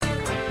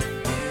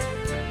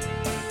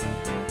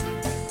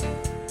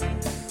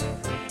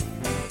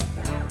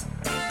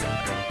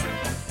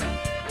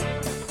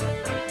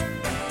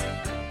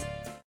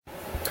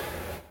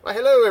Why,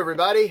 hello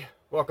everybody.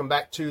 Welcome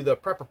back to the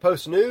Prepper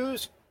Post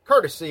News,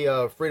 courtesy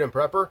of Freedom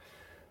Prepper.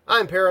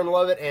 I'm Perrin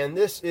Lovett, and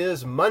this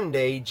is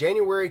Monday,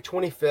 January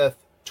 25th,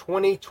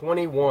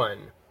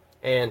 2021.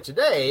 And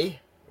today,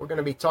 we're going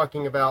to be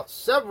talking about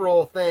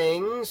several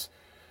things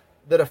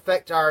that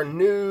affect our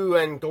new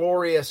and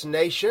glorious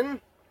nation.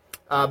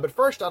 But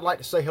first, I'd like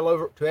to say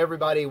hello to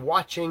everybody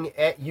watching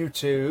at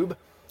YouTube,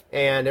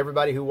 and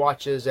everybody who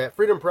watches at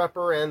Freedom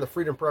Prepper and the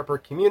Freedom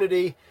Prepper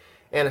community,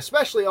 and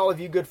especially all of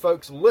you good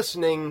folks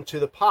listening to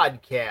the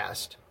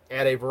podcast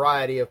at a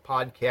variety of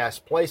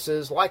podcast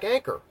places like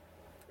Anchor.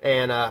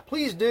 And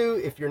please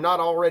do, if you're not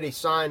already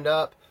signed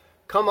up,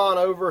 come on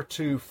over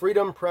to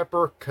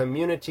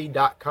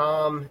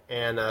freedompreppercommunity.com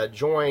and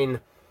join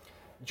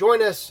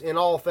us in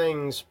all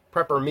things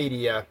Prepper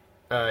Media.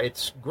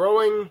 It's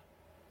growing,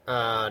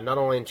 not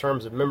only in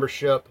terms of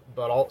membership,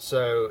 but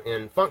also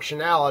in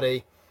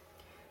functionality.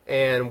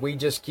 And we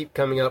just keep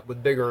coming up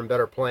with bigger and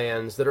better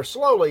plans that are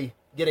slowly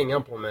getting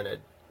implemented.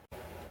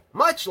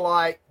 Much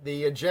like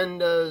the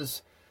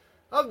agendas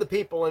of the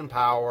people in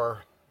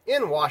power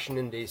in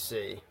Washington,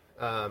 D.C.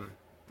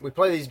 We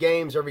play these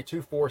games every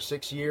 2, 4,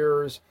 6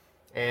 years,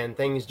 and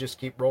things just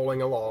keep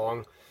rolling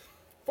along.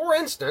 For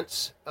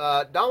instance,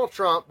 Donald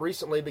Trump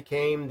recently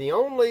became the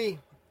only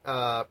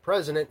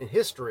president in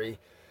history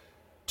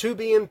to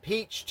be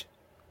impeached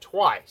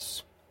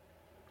twice.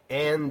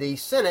 And the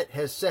Senate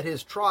has set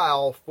his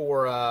trial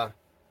for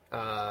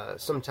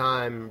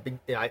sometime,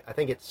 I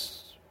think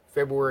it's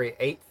February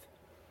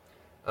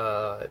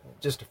 8th,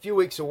 just a few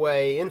weeks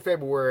away in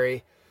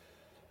February,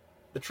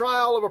 the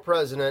trial of a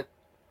president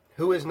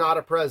who is not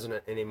a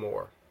president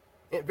anymore.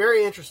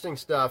 Very interesting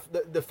stuff.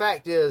 The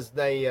fact is,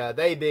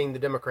 they being the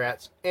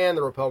Democrats and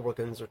the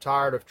Republicans, are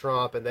tired of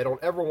Trump, and they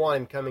don't ever want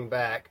him coming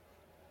back.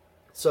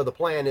 So the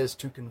plan is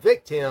to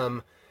convict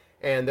him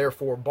and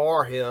therefore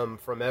bar him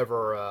from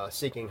ever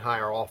seeking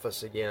higher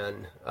office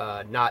again.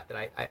 Not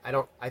that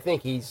I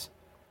think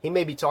he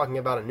may be talking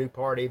about a new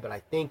party, but I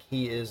think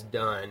he is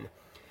done.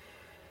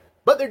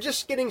 But they're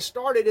just getting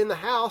started in the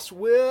House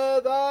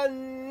with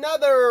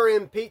another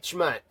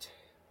impeachment.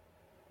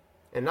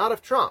 And not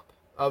of Trump,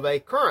 of a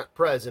current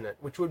president,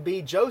 which would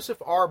be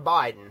Joseph R.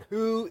 Biden,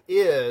 who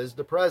is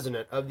the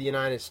president of the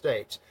United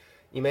States.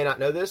 You may not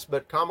know this,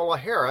 but Kamala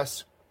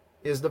Harris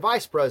is the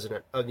vice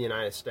president of the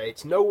United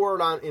States. No word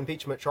on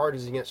impeachment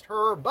charges against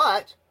her,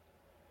 but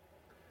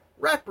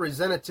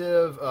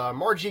Representative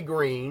Margie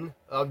Green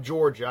of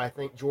Georgia, I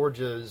think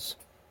Georgia's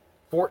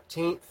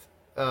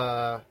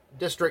 14th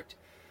district,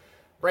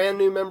 brand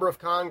new member of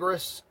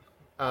Congress,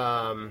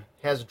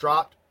 has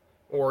dropped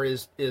or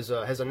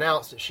has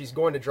announced that she's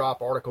going to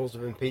drop articles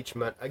of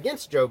impeachment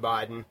against Joe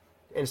Biden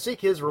and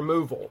seek his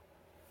removal.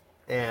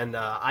 And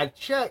I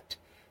checked.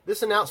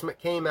 This announcement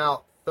came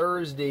out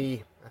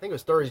Thursday. I think it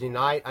was Thursday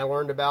night I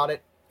learned about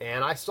it,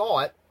 and I saw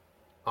it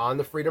on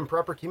the Freedom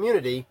Prepper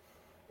community,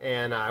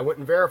 and I went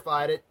and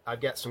verified it. I've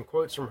got some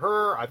quotes from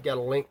her. I've got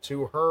a link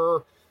to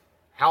her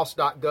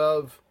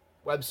house.gov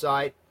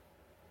website.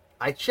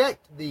 I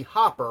checked the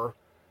Hopper,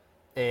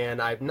 and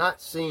I've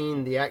not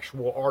seen the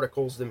actual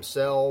articles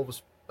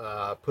themselves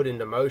put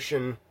into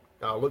motion.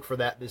 Look for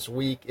that this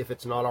week if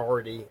it's not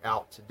already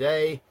out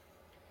today.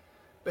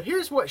 But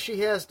here's what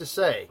she has to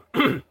say.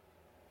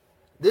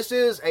 This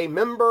is a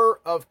member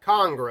of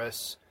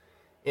Congress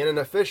in an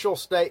official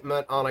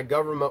statement on a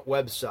government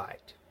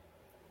website.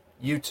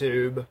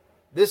 YouTube.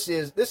 This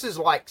is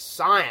like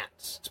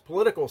science. It's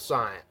political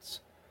science.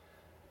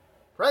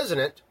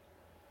 President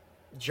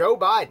Joe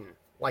Biden,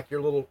 like your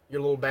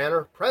little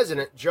banner,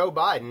 President Joe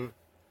Biden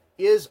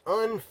is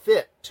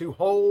unfit to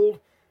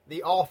hold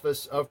the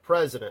office of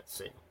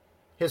presidency.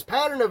 His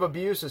pattern of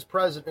abuse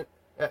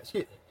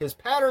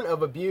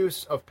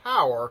of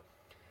power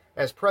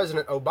as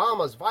President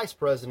Obama's vice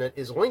president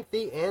is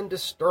lengthy and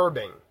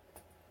disturbing.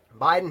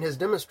 Biden has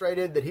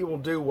demonstrated that he will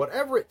do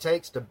whatever it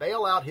takes to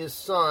bail out his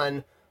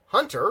son,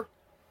 Hunter,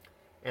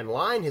 and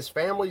line his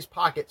family's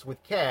pockets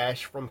with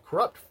cash from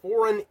corrupt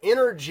foreign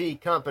energy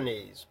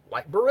companies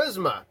like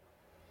Burisma.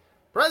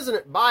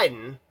 President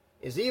Biden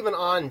is even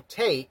on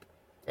tape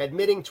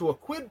admitting to a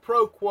quid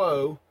pro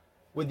quo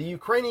with the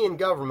Ukrainian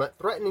government,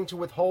 threatening to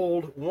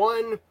withhold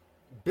 $1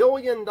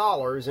 billion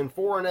in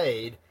foreign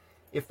aid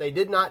if they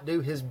did not do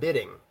his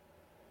bidding.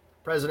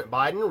 President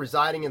Biden,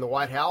 residing in the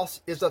White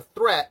House, is a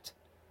threat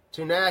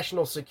to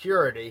national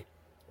security,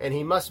 and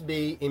he must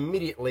be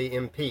immediately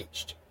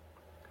impeached.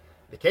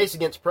 The case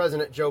against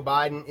President Joe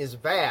Biden is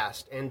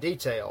vast and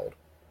detailed.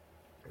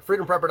 At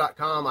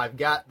freedomprepper.com, I've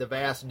got the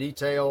vast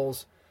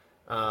details.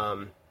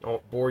 I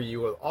won't bore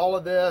you with all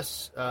of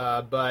this,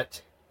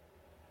 but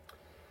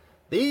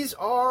these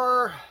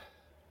are...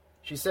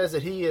 She says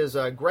that he has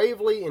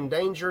gravely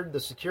endangered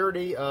the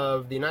security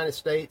of the United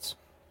States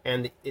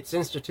and its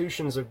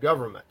institutions of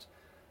government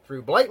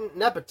through blatant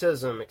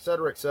nepotism,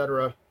 etc.,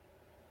 etc.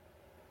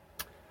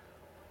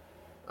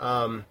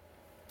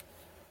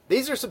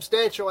 These are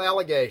substantial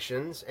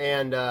allegations,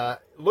 and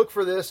look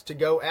for this to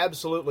go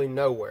absolutely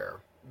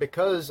nowhere,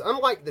 because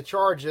unlike the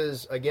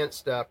charges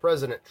against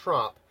President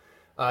Trump,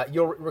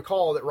 You'll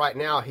recall that right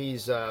now he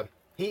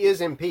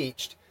is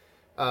impeached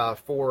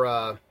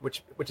for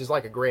which is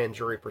like a grand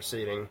jury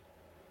proceeding.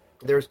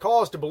 There's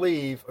cause to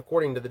believe,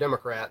 according to the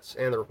Democrats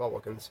and the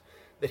Republicans,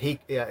 that he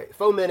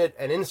fomented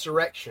an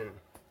insurrection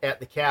at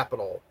the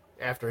Capitol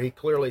after he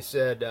clearly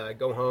said,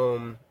 go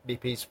home, be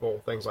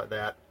peaceful, things like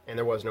that, and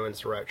there was no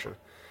insurrection.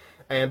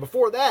 And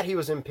before that, he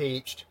was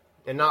impeached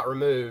and not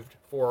removed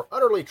for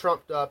utterly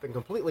trumped up and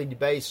completely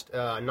debased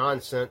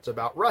nonsense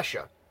about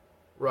Russia.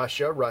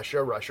 Russia,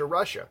 Russia, Russia,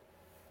 Russia.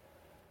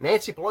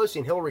 Nancy Pelosi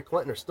and Hillary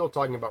Clinton are still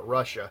talking about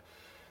Russia.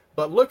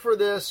 But look for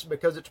this,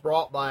 because it's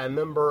brought by a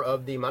member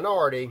of the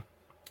minority,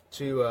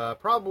 to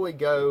probably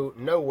go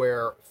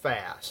nowhere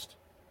fast.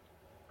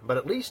 But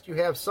at least you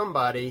have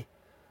somebody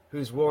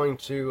who's willing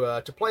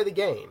to play the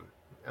game.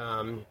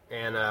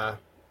 And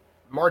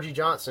Margie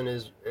Johnson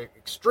is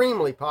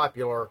extremely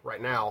popular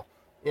right now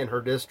in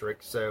her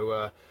district.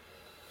 So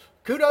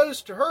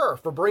kudos to her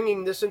for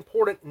bringing this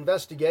important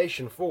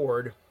investigation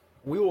forward.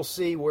 We will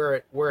see where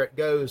it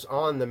goes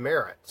on the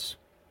merits.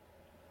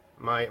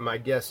 My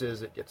guess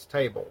is it gets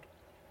tabled.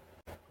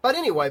 But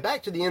anyway,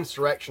 back to the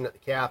insurrection at the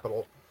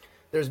Capitol.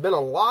 There's been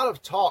a lot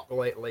of talk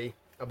lately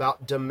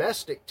about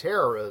domestic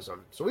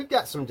terrorism. So we've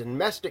got some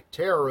domestic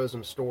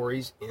terrorism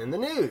stories in the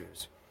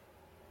news.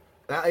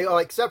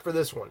 Except for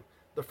this one.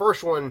 The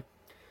first one,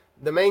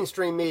 the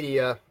mainstream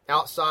media,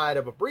 outside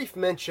of a brief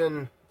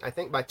mention, I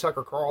think by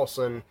Tucker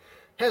Carlson,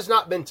 has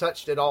not been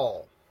touched at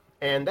all.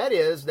 And that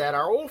is that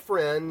our old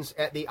friends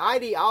at the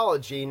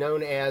ideology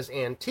known as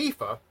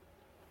Antifa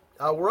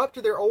were up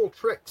to their old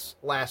tricks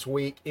last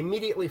week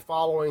immediately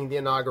following the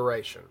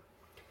inauguration.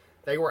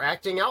 They were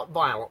acting out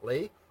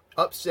violently,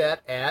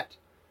 upset at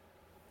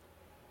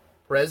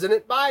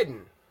President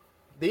Biden.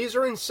 These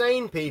are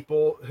insane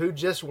people who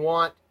just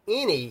want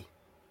any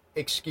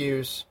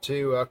excuse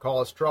to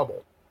cause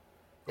trouble.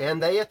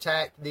 And they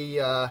attacked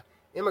the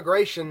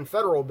Immigration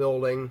Federal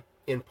Building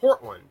in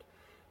Portland.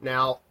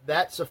 Now,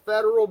 that's a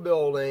federal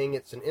building.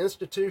 It's an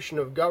institution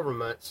of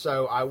government.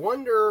 So I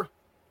wonder,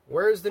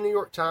 where's the New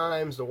York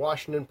Times, the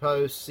Washington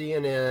Post,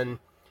 CNN,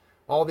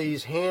 all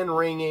these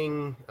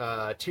hand-wringing,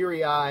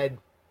 teary-eyed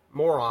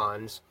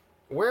morons?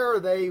 Where are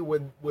they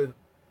with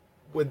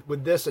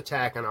this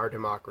attack on our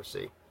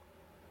democracy?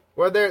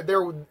 Well,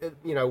 they're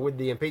with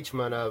the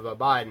impeachment of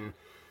Biden,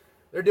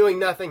 they're doing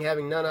nothing,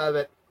 having none of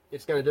it.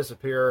 It's going to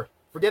disappear.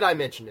 Forget I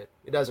mentioned it.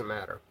 It doesn't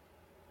matter.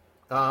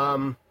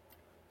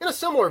 In a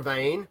similar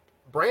vein,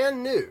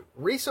 brand new,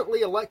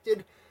 recently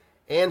elected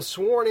and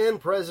sworn in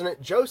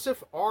President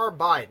Joseph R.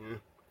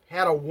 Biden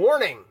had a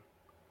warning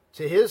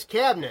to his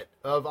cabinet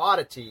of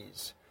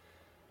oddities.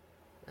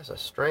 That's a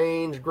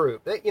strange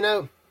group. If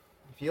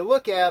you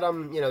look at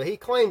him, he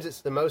claims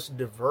it's the most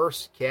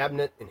diverse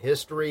cabinet in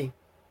history.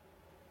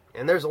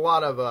 And there's a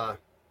lot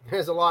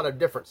of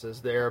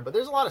differences there, but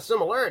there's a lot of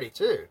similarity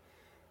too.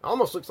 It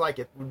almost looks like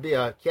it would be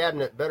a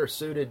cabinet better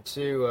suited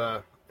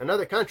to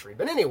another country.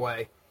 But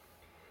anyway,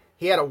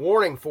 he had a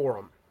warning for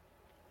him.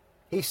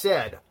 He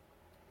said,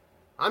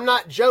 "I'm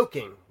not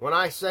joking when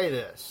I say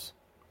this.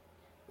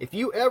 If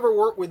you ever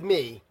work with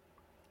me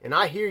and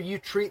I hear you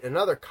treat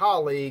another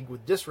colleague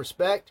with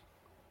disrespect,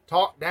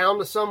 talk down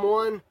to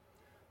someone,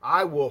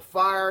 I will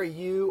fire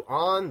you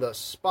on the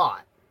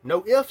spot.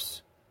 No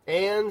ifs,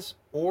 ands,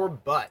 or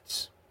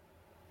buts."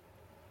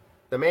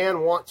 The man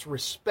wants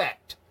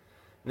respect.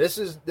 This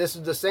is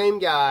the same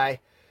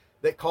guy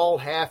that called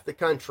half the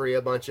country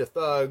a bunch of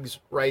thugs,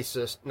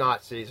 racists,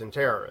 Nazis, and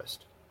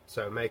terrorists.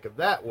 So make of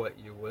that what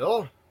you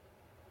will.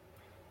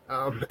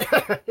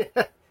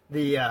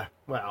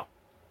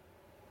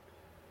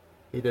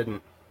 He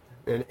didn't,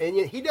 and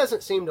he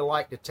doesn't seem to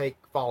like to take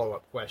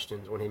follow-up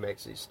questions when he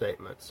makes these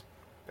statements.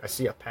 I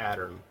see a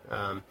pattern.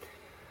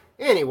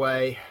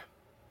 Anyway,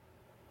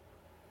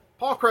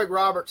 Paul Craig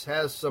Roberts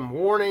has some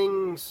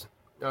warnings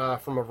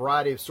from a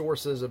variety of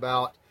sources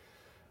about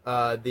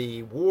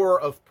the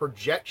war of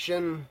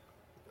projection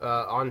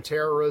on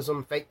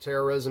terrorism, fake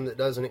terrorism that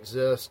doesn't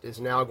exist, is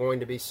now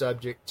going to be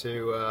subject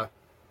to a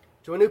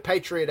new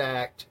Patriot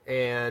Act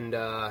and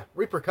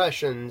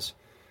repercussions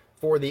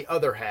for the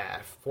other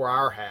half, for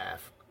our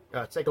half.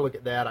 Take a look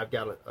at that. I've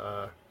got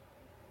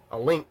a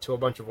link to a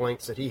bunch of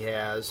links that he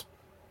has.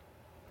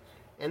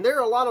 And there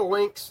are a lot of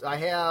links I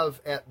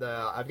have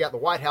I've got the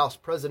White House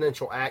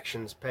Presidential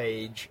Actions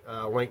page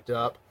linked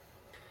up.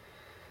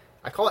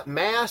 I call it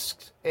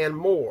Masks and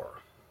More.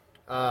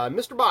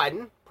 Mr.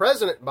 Biden,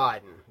 President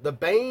Biden, the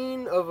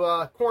bane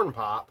of Corn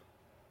Pop,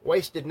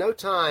 wasted no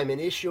time in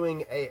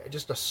issuing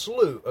just a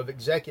slew of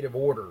executive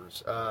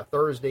orders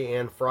Thursday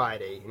and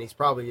Friday, and he's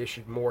probably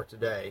issued more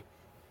today.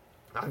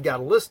 I've got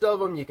a list of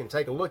them. You can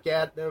take a look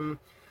at them.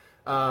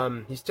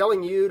 He's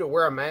telling you to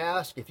wear a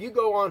mask. If you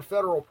go on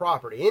federal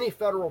property, any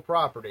federal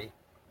property,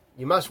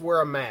 you must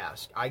wear a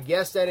mask. I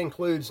guess that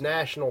includes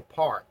national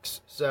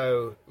parks.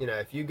 So,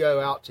 if you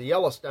go out to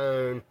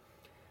Yellowstone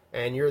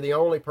and you're the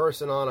only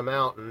person on a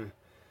mountain,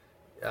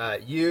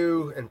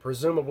 you and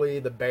presumably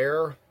the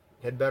bear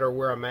had better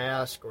wear a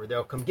mask or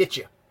they'll come get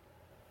you.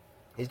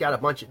 He's got a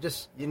bunch of,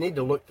 you need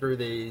to look through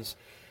these.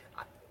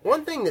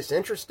 One thing that's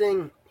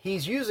interesting,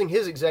 he's using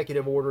his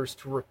executive orders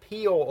to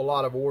repeal a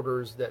lot of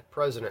orders that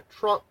President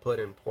Trump put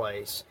in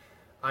place.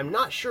 I'm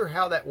not sure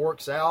how that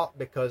works out,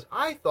 because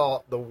I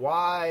thought the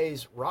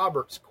wise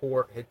Roberts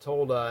Court had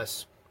told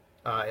us,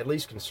 at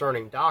least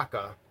concerning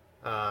DACA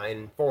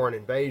and foreign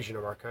invasion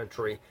of our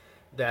country,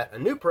 that a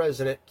new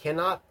president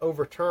cannot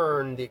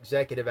overturn the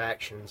executive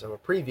actions of a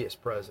previous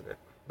president.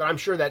 But I'm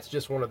sure that's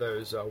just one of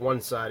those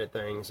one-sided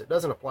things. It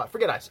doesn't apply. I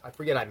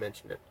forget I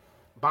mentioned it.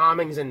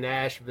 Bombings in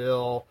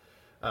Nashville,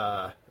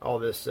 all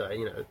this,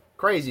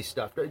 crazy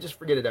stuff. Just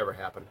forget it ever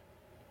happened.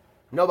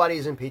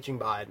 Nobody's impeaching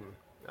Biden.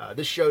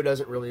 This show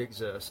doesn't really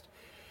exist.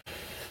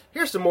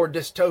 Here's some more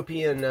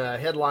dystopian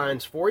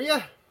headlines for you.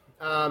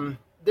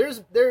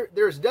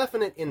 There's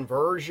definite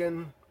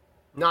inversion,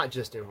 not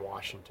just in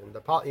Washington.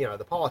 The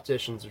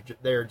politicians are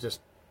there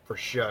just for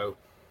show.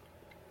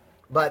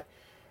 But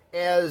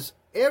as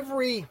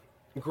every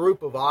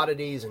group of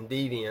oddities and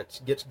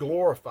deviants gets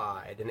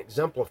glorified and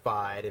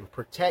exemplified and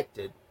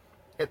protected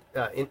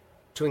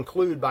to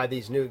include by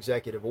these new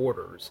executive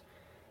orders,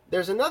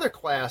 there's another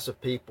class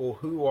of people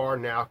who are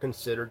now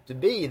considered to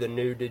be the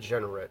new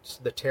degenerates,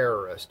 the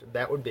terrorists.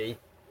 That would be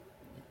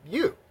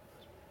you.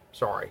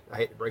 Sorry, I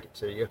hate to break it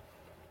to you.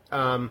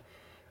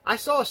 I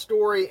saw a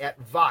story at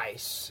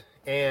Vice,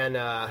 and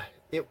I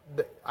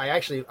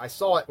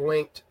saw it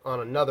linked on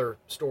another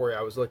story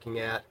I was looking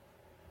at,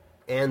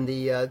 and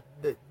the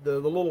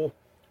little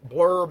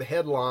blurb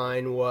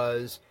headline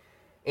was,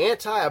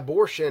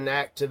 "Anti-abortion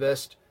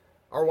activists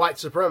are white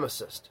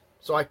supremacists."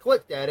 So I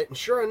clicked at it, and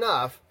sure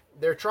enough,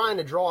 they're trying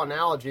to draw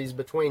analogies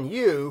between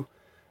you,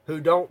 who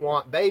don't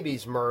want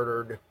babies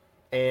murdered,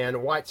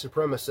 and white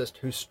supremacists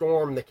who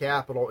stormed the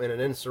Capitol in an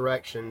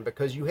insurrection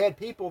because you had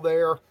people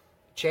there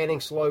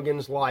chanting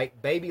slogans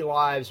like "Baby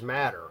Lives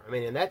Matter." I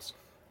mean, and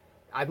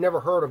I've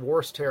never heard of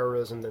worse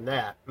terrorism than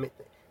that. I mean,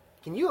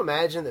 can you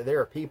imagine that there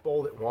are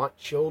people that want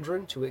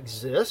children to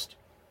exist?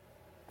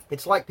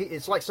 It's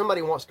like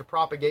somebody wants to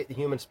propagate the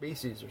human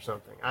species or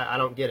something. I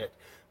don't get it.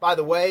 By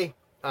the way,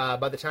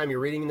 by the time you're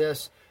reading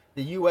this,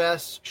 the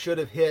U.S. should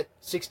have hit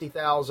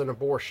 60,000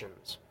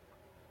 abortions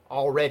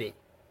already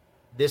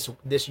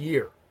this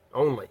year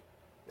only,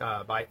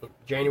 by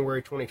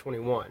January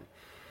 2021.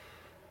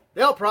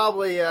 They'll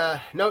probably,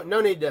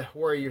 no need to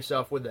worry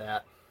yourself with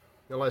that,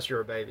 unless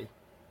you're a baby.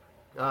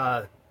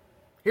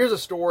 Here's a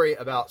story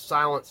about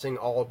silencing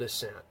all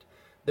dissent.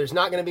 There's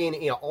not going to be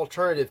any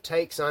alternative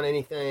takes on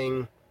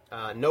anything.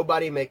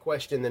 Nobody may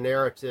question the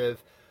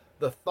narrative.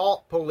 The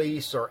thought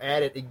police are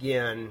at it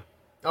again.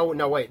 Oh,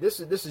 no, wait,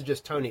 this is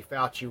just Tony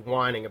Fauci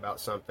whining about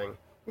something.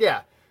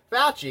 Yeah,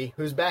 Fauci,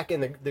 who's back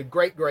in the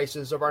great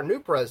graces of our new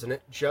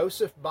president,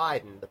 Joseph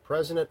Biden, the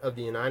president of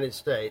the United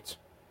States,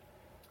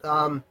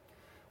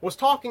 was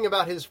talking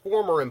about his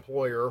former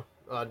employer,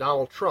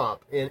 Donald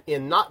Trump,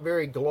 in not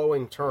very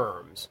glowing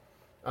terms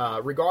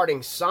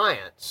regarding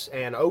science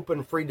and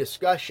open, free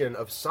discussion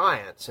of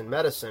science and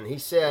medicine. He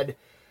said,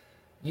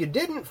 "You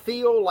didn't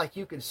feel like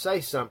you could say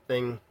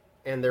something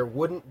and there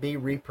wouldn't be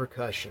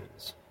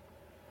repercussions."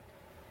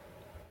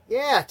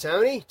 Yeah,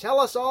 Tony, tell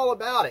us all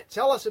about it.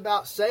 Tell us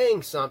about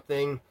saying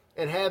something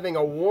and having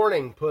a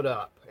warning put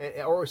up,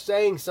 or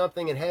saying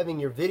something and having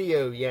your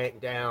video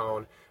yanked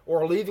down,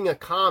 or leaving a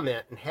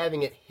comment and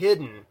having it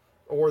hidden,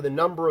 or the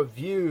number of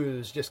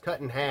views just cut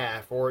in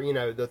half, or,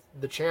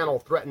 the channel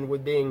threatened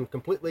with being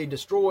completely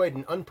destroyed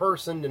and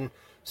unpersoned and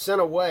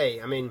sent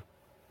away. I mean,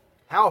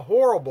 how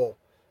horrible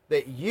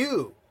that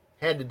you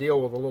had to deal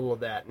with a little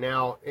of that.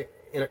 Now,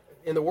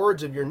 in the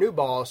words of your new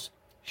boss,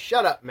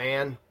 shut up,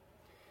 man.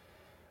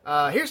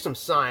 Here's some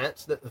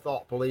science that the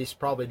thought police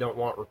probably don't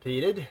want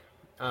repeated.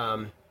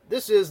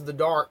 This is the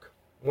dark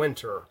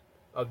winter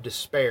of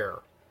despair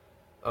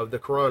of the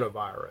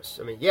coronavirus.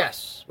 I mean,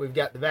 yes, we've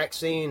got the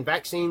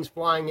vaccines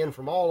flying in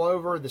from all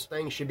over. This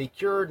thing should be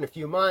cured in a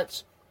few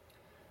months.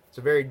 It's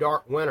a very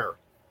dark winter.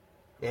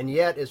 And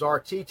yet, as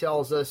RT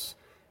tells us,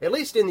 at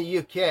least in the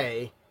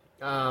UK,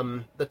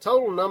 the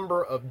total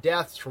number of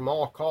deaths from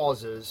all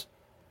causes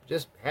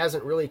just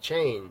hasn't really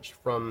changed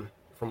from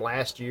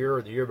last year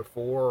or the year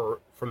before, or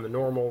from the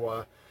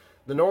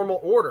normal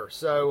order.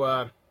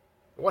 So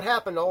what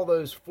happened to all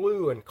those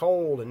flu and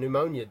cold and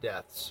pneumonia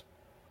deaths?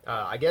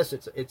 I guess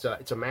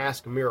it's a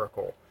mask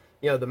miracle.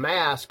 The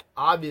mask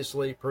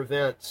obviously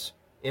prevents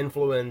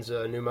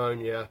influenza,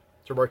 pneumonia,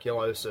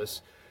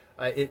 tuberculosis.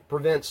 It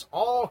prevents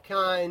all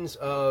kinds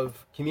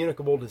of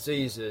communicable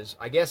diseases,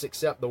 I guess,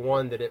 except the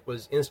one that it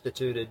was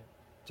instituted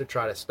to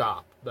try to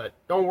stop. But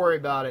don't worry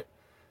about it.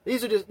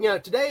 These are just,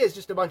 today is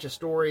just a bunch of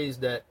stories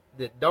that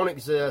don't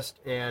exist,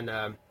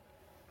 and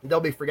they'll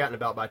be forgotten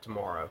about by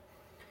tomorrow.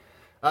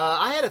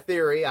 I had a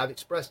theory, I've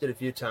expressed it a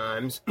few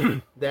times,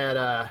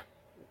 that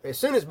as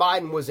soon as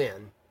Biden was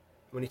in,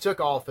 when he took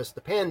office,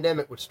 the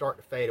pandemic would start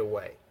to fade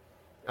away,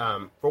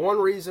 for one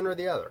reason or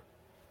the other.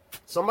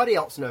 Somebody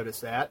else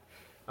noticed that.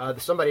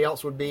 Somebody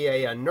else would be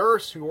a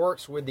nurse who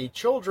works with the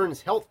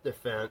Children's Health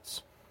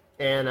Defense,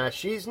 and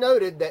she's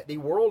noted that the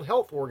World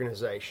Health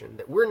Organization,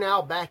 that we're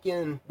now back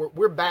in,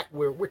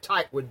 we're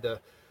tight with the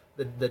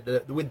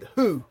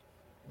WHO,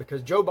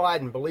 because Joe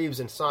Biden believes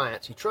in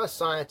science. He trusts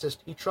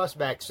scientists. He trusts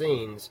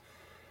vaccines.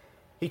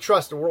 He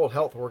trusts the World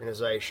Health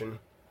Organization.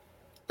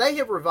 They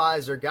have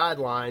revised their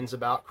guidelines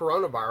about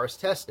coronavirus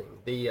testing,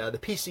 the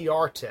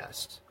PCR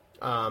test.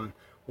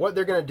 What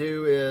they're going to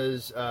do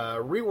is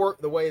rework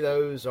the way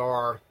those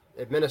are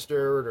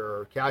administered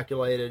or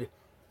calculated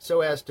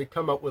so as to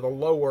come up with a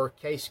lower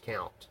case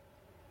count.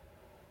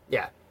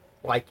 Yeah,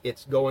 like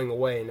it's going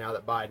away now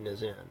that Biden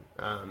is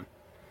in.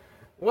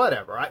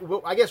 Whatever.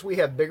 I guess we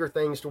have bigger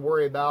things to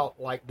worry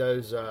about, like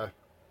those,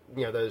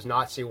 those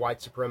Nazi white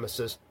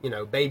supremacist,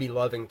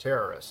 baby-loving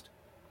terrorists.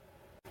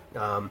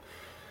 But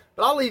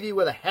I'll leave you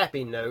with a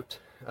happy note,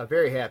 a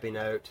very happy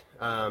note,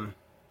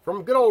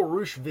 from good old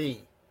Roosh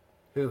V,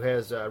 who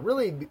has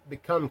really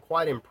become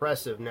quite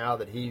impressive now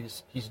that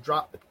he's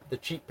dropped the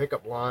cheap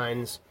pickup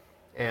lines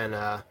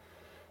and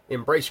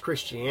embraced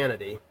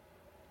Christianity.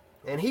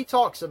 And he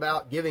talks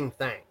about giving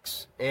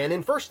thanks. And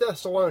in 1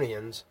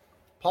 Thessalonians,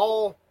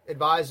 Paul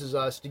advises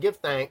us to give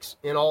thanks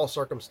in all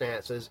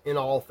circumstances, in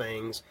all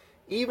things,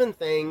 even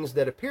things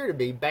that appear to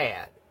be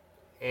bad,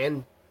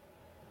 and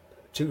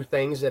to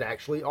things that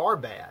actually are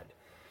bad.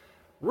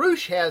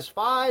 Roosh has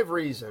 5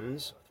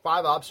 reasons,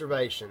 5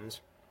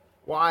 observations,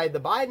 why the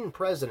Biden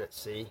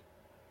presidency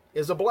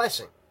is a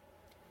blessing,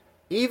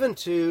 even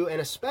to and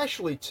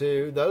especially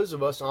to those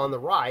of us on the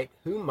right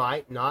who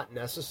might not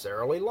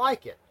necessarily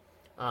like it.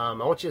 I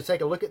want you to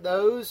take a look at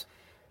those,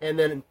 and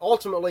then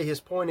ultimately his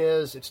point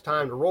is it's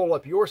time to roll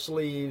up your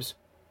sleeves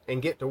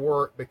and get to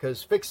work,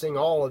 because fixing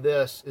all of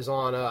this is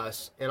on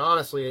us, and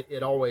honestly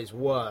it always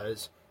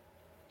was.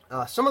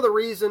 Some of the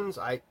reasons,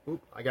 I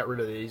got rid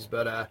of these,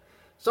 but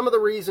some of the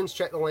reasons,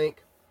 check the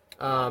link.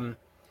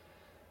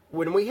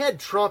 When we had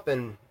Trump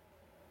in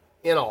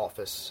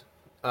office,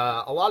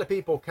 a lot of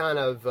people kind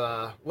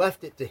of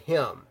left it to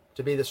him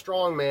to be the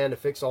strong man to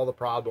fix all the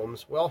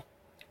problems. Well,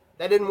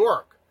 that didn't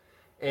work.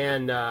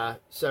 And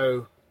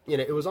so,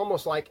 it was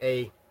almost like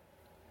a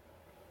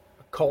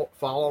cult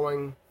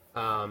following.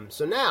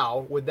 So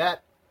now, with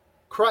that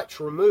crutch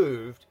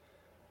removed,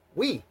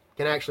 we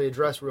can actually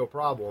address real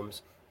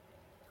problems.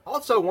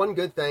 Also, one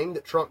good thing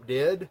that Trump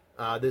did,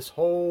 this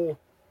whole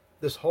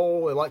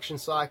election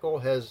cycle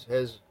has,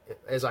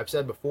 as I've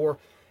said before,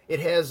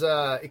 it has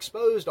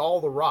exposed all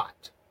the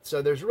rot.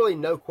 So there's really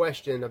no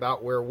question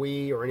about where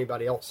we or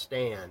anybody else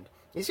stand.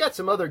 He's got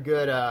some other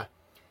good.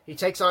 He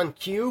takes on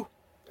Q.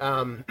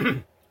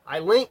 I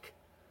link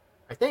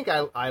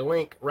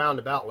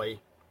roundaboutly.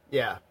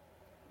 Yeah,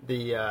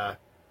 the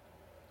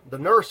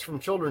nurse from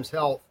Children's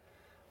Health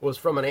was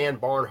from an Ann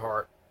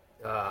Barnhart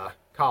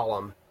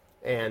column.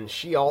 And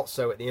she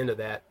also, at the end of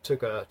that,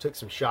 took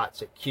some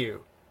shots at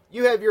Q.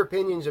 You have your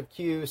opinions of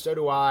Q, so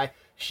do I.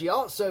 She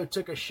also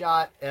took a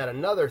shot at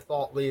another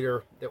thought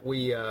leader that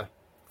we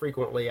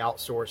frequently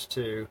outsource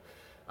to.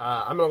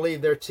 I'm going to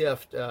leave their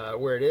tiff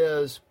where it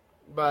is.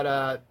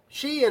 But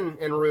she and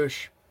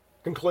Roosh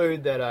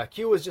conclude that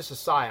Q was just a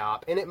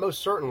psyop, and it most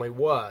certainly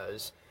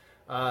was.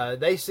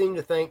 They seem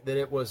to think that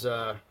it was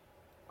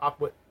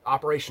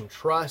Operation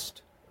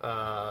Trust,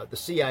 the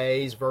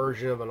CIA's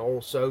version of an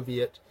old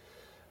Soviet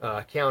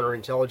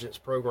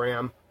counterintelligence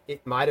program.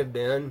 It might have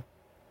been.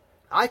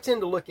 I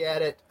tend to look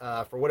at it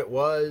for what it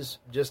was,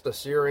 just a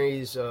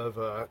series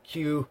of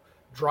Q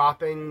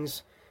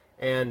droppings,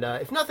 and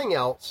if nothing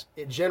else,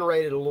 it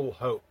generated a little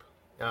hope.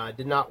 It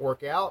did not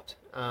work out,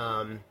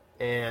 and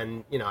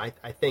I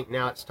think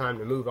now it's time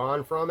to move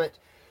on from it.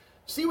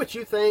 See what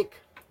you think.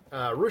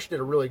 Roosh did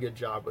a really good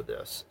job with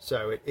this,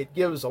 so it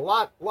gives a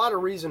lot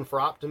of reason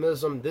for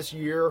optimism this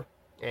year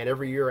and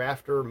every year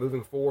after,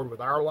 moving forward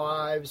with our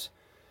lives.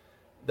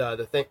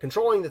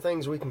 Controlling the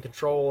things we can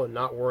control and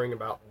not worrying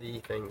about the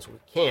things we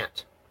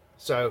can't.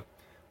 So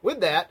with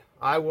that,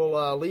 I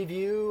will leave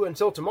you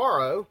until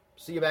tomorrow.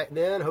 See you back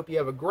then. Hope you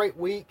have a great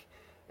week.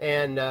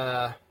 And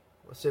let's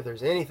see if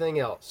there's anything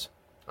else.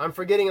 I'm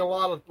forgetting a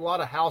lot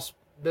of house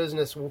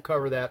business. We'll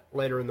cover that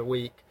later in the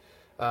week.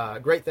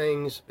 Great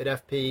things at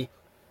FP.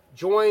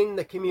 Join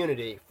the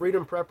community,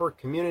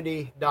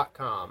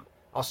 freedompreppercommunity.com.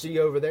 I'll see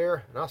you over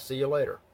there, and I'll see you later.